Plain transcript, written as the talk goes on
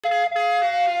Speknya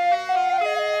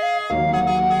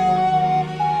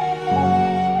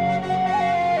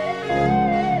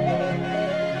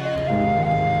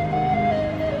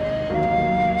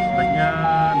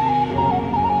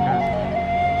dikasih.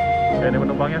 Ya, ini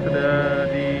penumpangnya sudah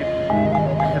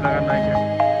dipersilakan naik ya.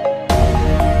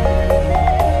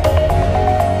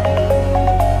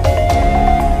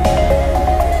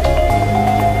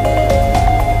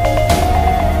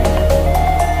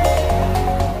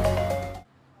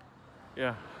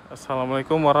 Ya,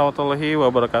 assalamualaikum warahmatullahi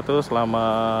wabarakatuh.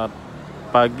 Selamat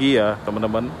pagi ya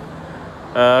teman-teman.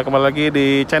 Kembali lagi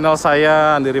di channel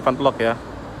saya Andi Rifan Vlog ya.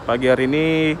 Pagi hari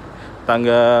ini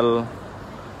tanggal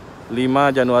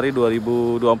 5 Januari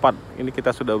 2024. Ini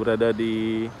kita sudah berada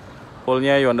di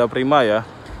poolnya Yoanda Prima ya.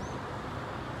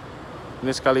 Ini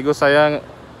sekaligus saya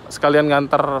sekalian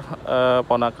nganter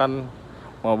ponakan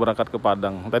mau berangkat ke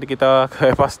Padang. Tadi kita ke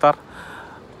Evastar,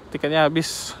 tiketnya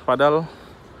habis. Padahal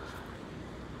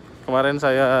kemarin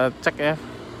saya cek ya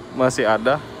masih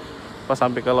ada. Pas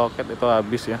sampai ke loket itu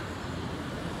habis ya.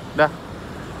 Dah,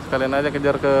 sekalian aja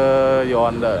kejar ke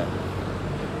Yoanda.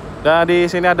 Dan di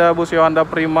sini ada bus Yoanda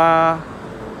Prima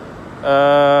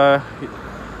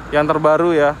yang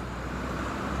terbaru ya.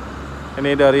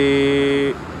 Ini dari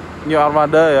New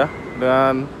Armada ya,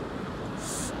 dengan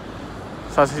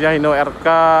sasisnya Hino RK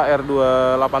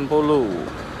R280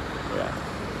 ya.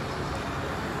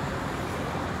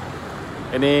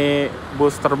 Ini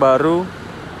bus terbaru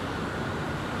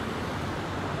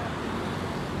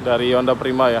dari Yoanda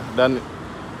Prima ya, dan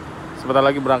sebentar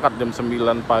lagi berangkat jam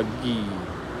 9 pagi.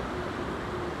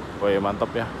 Woi, mantap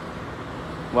ya.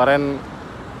 Kemarin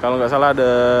kalau nggak salah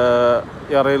ada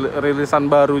ya rilisan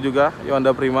baru juga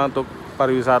Yoanda Prima untuk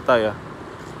pariwisata ya.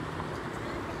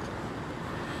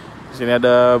 Di sini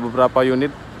ada beberapa unit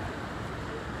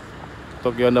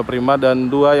untuk Yoanda Prima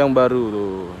dan 2 yang baru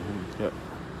tuh. Ya.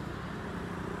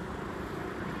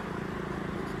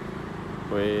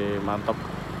 Woi, mantap.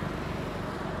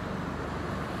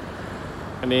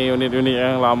 Ini unit-unit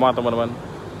yang lama teman-teman.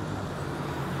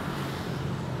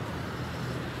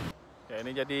 Ya,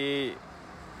 ini jadi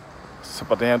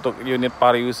sepertinya untuk unit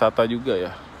pariwisata juga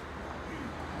ya.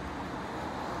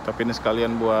 Tapi ini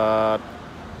sekalian buat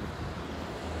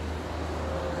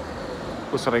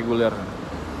bus reguler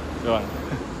doang.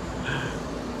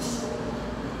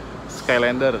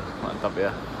 Skaylender, mantap ya.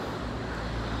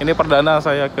 Ini perdana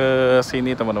saya ke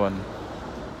sini teman-teman.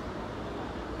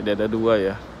 Jadi ada 2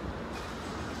 ya.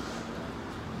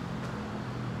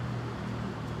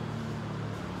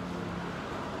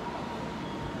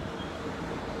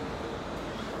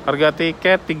 Harga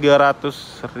tiket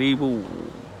 300.000.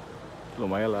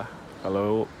 Lumayan lah.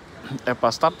 Kalau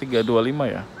Evastar 325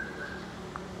 ya.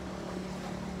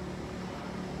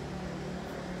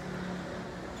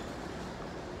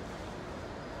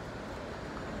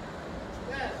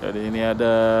 Jadi ini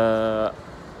ada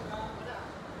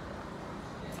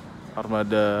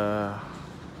Armada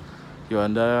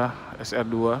Yoanda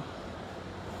SR2.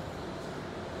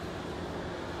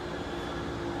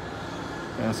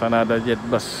 Yang sana ada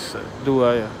Jetbus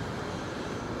 2 ya.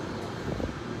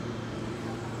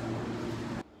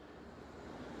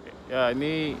 Ya,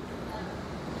 ini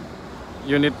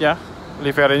unitnya,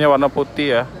 liverynya warna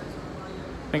putih ya.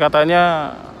 Ini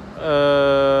katanya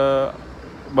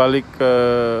balik ke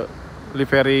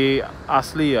livery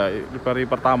asli ya, livery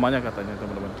pertamanya katanya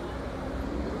teman-teman.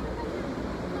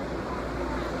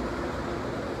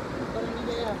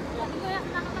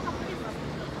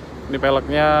 Ini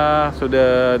peleknya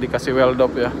sudah dikasih well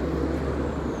dop ya,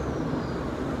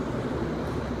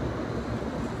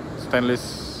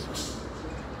 stainless.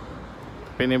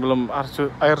 Tapi ini belum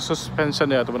air suspension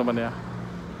ya teman-teman ya,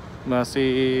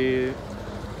 masih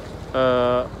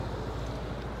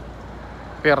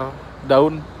per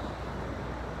daun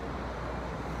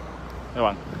ya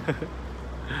bang.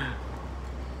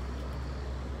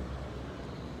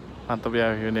 Mantap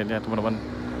ya unitnya teman-teman.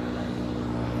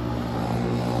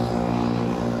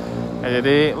 Ya,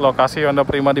 jadi lokasi Yoanda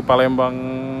Prima di Palembang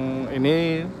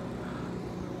ini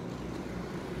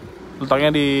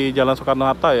letaknya di Jalan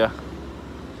Soekarno-Hatta ya,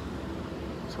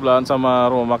 sebelahan sama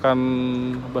rumah makan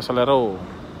Baselero,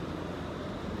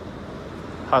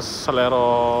 khas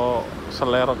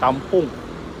selero kampung.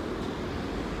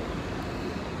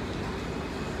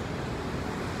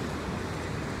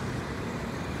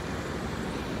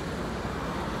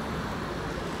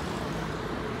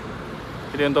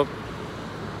 Jadi untuk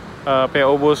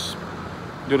PO bus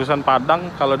jurusan Padang,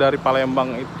 kalau dari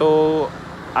Palembang itu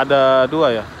ada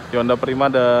 2 ya, Yoanda Prima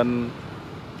dan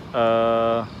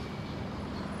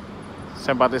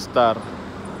Sympathy Star.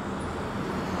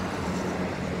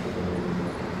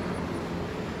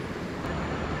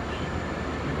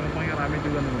 rame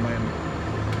juga nih lumayan.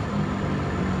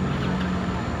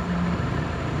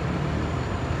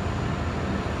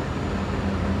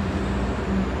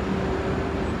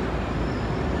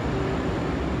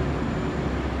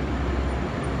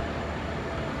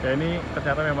 Ya ini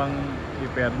ternyata memang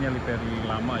liverynya livery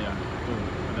lama ya. Tuh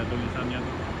ada tulisannya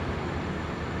tuh,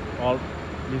 old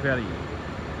livery.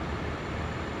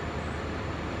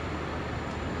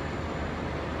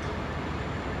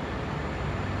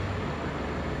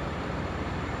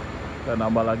 Dan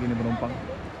nambah lagi nih penumpang.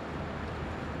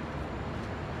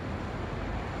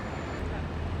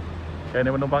 Ya ini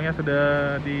penumpangnya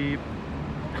sudah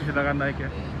dipersilakan naik ya.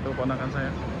 Itu ponakan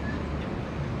saya.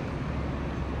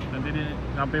 Nanti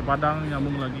sampai Padang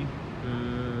nyambung lagi ke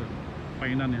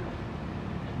Painan ya.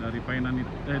 Dari Painan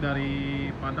itu dari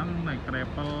Padang naik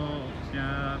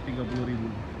travelnya 30.000.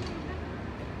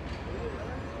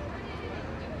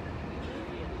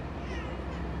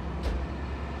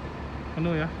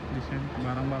 Penuh ya di sini,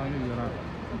 barang-barangnya juga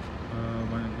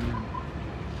banyak pilihan.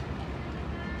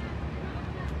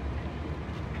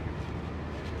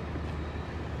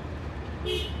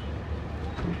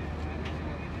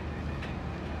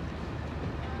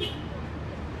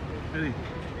 Jadi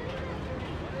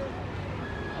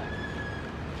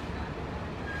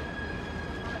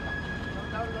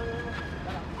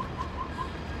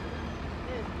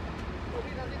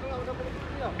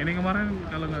ini kemarin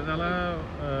kalau nggak salah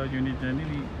unitnya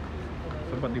ini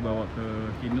sempat dibawa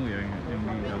ke Hino ya, yang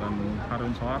di Jalan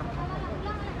Harun Soar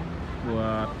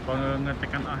buat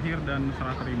pengecekan akhir dan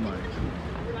serah terima itu.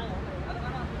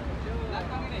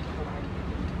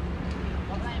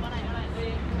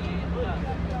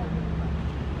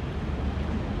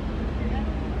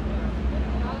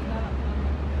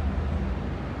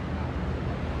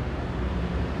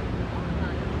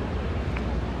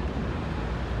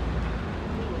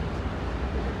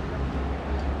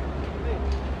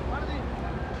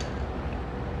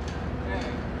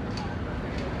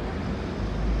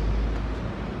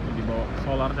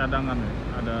 Solar cadangan ya,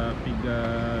 ada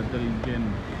 3 geligen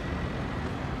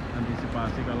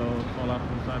antisipasi kalau solar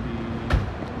susah di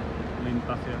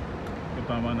lintas ya,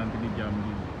 terutama nanti di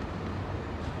Jambi.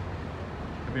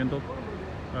 Tapi untuk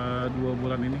 2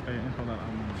 bulan ini kayaknya solar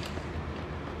aman,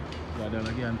 nggak ada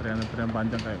lagi antrian-antrian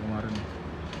panjang kayak kemarin.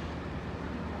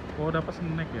 Oh dapat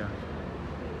snack ya,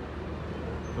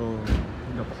 tuh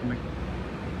dapat snack,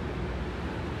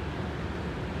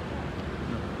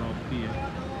 dapat roti ya.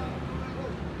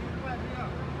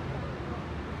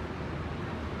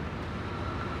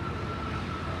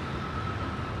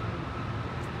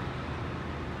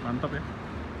 Mantap ya,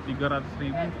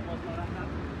 300.000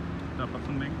 dapat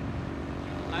snack.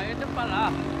 Ayo cepat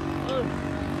lah.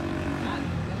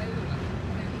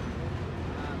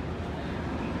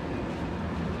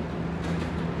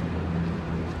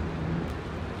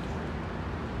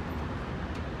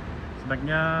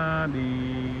 Snacknya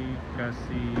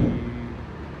dikasih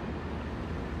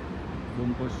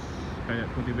bungkus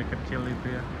kayak goodie bag kecil itu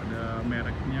ya, ada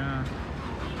mereknya,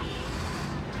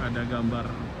 ada gambar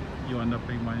Yoanda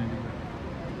Primanya juga.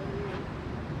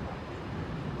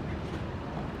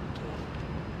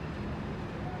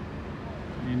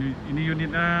 Ini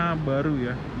unitnya baru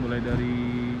ya, mulai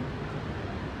dari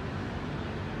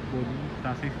bodi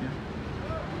sasisnya.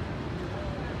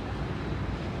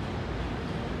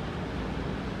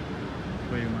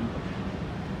 Wih mantap.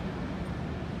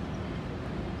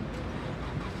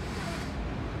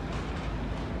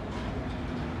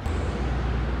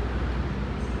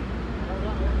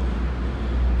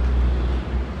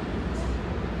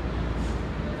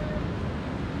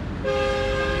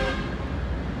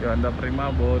 Yoanda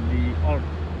Prima body old,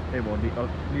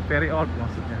 livery old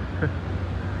maksudnya.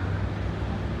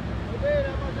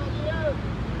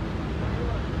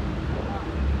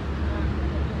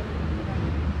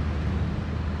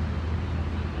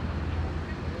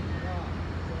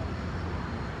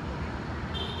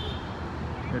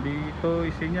 Jadi itu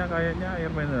isinya kayaknya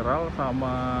air mineral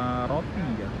sama roti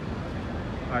ya.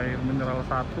 Air mineral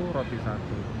 1, roti 1.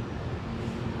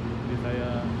 Jadi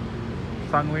saya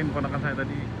sangguin ponakan saya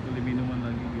tadi beli minuman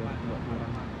lagi biar nggak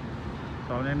kurang.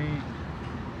 Soalnya ini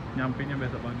nyampenya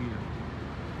besok pagi ya.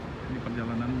 Ini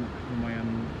perjalanan lumayan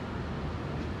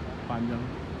panjang.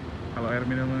 Kalau air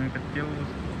minumnya kecil,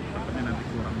 takutnya nanti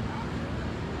kurang.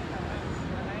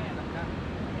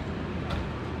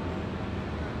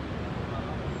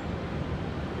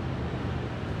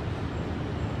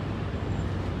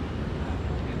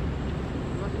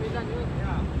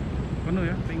 Penuh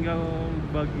ya, tinggal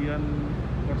bagian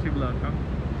kursi belakang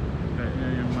kayaknya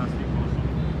yang masih kosong.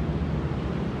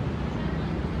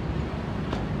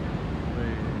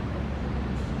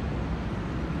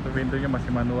 Itu pintunya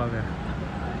masih manual ya,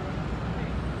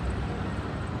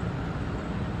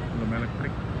 belum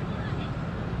elektrik.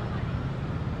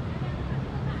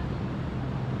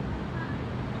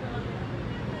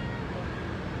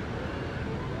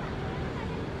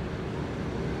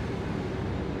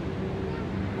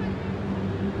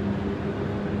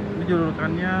 Ini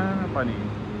julukannya apa nih?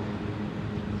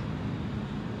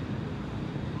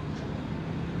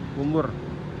 Bumbur.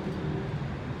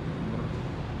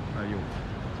 Ayo.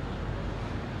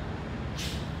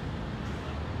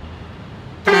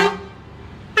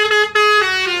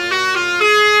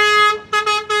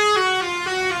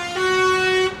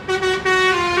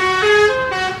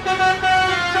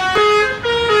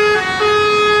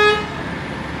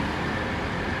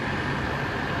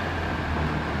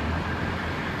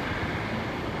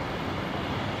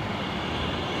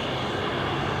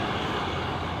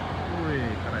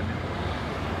 Wih, keren ya.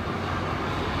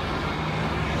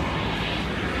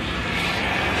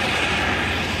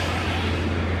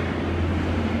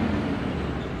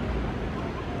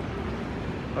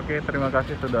 Oke, terima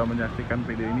kasih sudah menyaksikan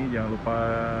video ini. Jangan lupa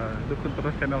dukung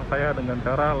terus channel saya dengan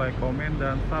cara like, komen,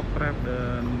 dan subscribe,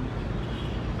 dan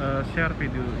share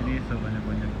video ini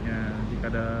sebanyak-banyaknya. Jika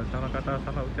ada salah kata,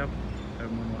 salah ucap, saya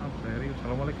mohon maaf.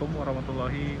 Assalamualaikum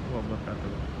warahmatullahi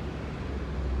wabarakatuh.